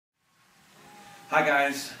Hi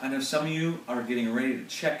guys, I know some of you are getting ready to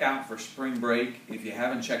check out for spring break if you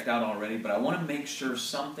haven't checked out already, but I want to make sure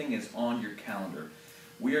something is on your calendar.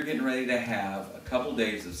 We are getting ready to have a couple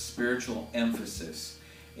days of spiritual emphasis,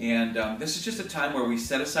 and this is just a time where we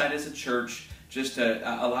set aside as a church just to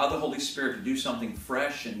allow the Holy Spirit to do something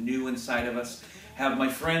fresh and new inside of us. Have my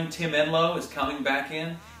friend Tim Enlow is coming back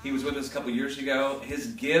in. He was with us a couple years ago. His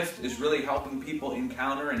gift is really helping people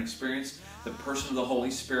encounter and experience the person of the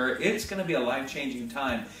Holy Spirit. It's going to be a life-changing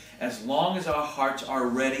time as long as our hearts are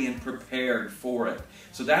ready and prepared for it.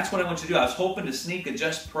 So that's what I want you to do. I was hoping to sneak a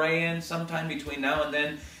Just Pray in sometime between now and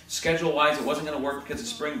then. Schedule-wise, it wasn't going to work because of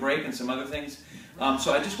spring break and some other things.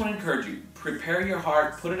 So I just want to encourage you, prepare your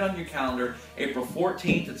heart, put it on your calendar. April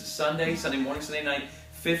 14th, it's a Sunday morning, Sunday night.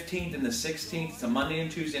 15th and the 16th, it's a Monday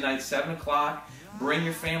and Tuesday night, 7 o'clock. Bring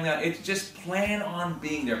your family out. It's just plan on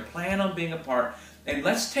being there. Plan on being a part. And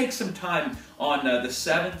let's take some time on the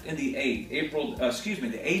 7th and the 8th,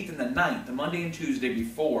 the 8th and the 9th, the Monday and Tuesday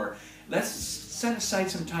before. Let's set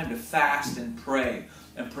aside some time to fast and pray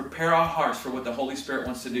and prepare our hearts for what the Holy Spirit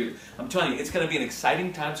wants to do. I'm telling you, it's going to be an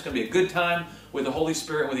exciting time. It's going to be a good time with the Holy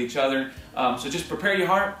Spirit, with each other. So just prepare your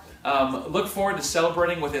heart. Look forward to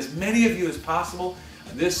celebrating with as many of you as possible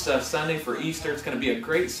this Sunday for Easter. It's going to be a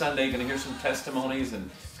great Sunday. You're going to hear some testimonies,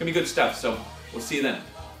 and it's going to be good stuff. So we'll see you then.